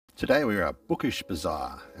Today we are at Bookish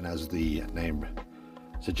Bazaar, and as the name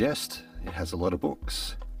suggests, it has a lot of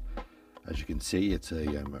books. As you can see, it's a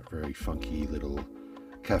very funky little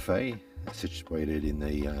cafe situated in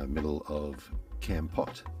the middle of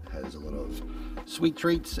Kampot. It has a lot of sweet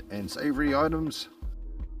treats and savoury items.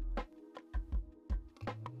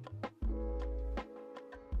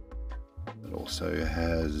 It also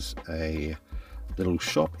has a little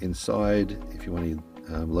shop inside if you want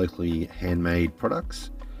locally handmade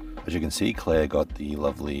products. As you can see, Claire got the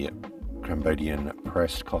lovely Cambodian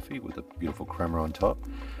pressed coffee with a beautiful creamer on top.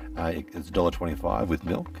 It's $1.25 with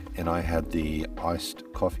milk, and I had the iced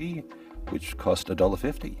coffee, which cost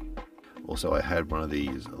 $1.50. Also, I had one of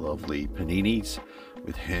these lovely paninis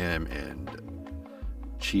with ham and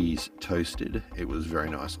cheese toasted. It was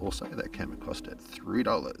very nice. Also, that came and cost at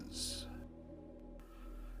 $3.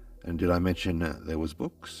 And did I mention there was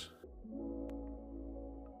books?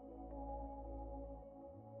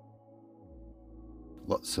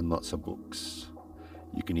 Lots and lots of books.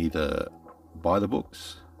 You can either buy the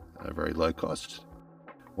books at a very low cost,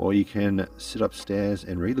 or you can sit upstairs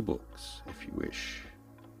and read the books if you wish.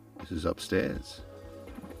 This is upstairs.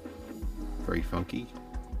 Very funky.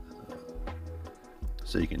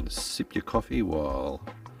 So you can sip your coffee while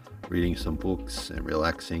reading some books and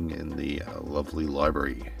relaxing in the lovely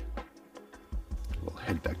library. We'll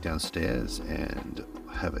head back downstairs and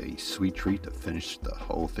have a sweet treat to finish the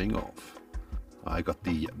whole thing off. I got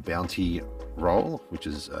the Bounty roll, which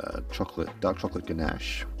is dark chocolate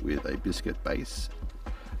ganache with a biscuit base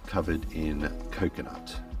covered in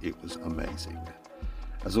coconut. It was amazing.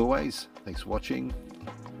 As always, thanks for watching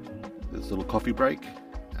this little coffee break,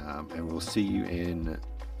 and we'll see you in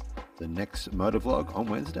the next Moto vlog on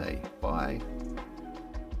Wednesday. Bye.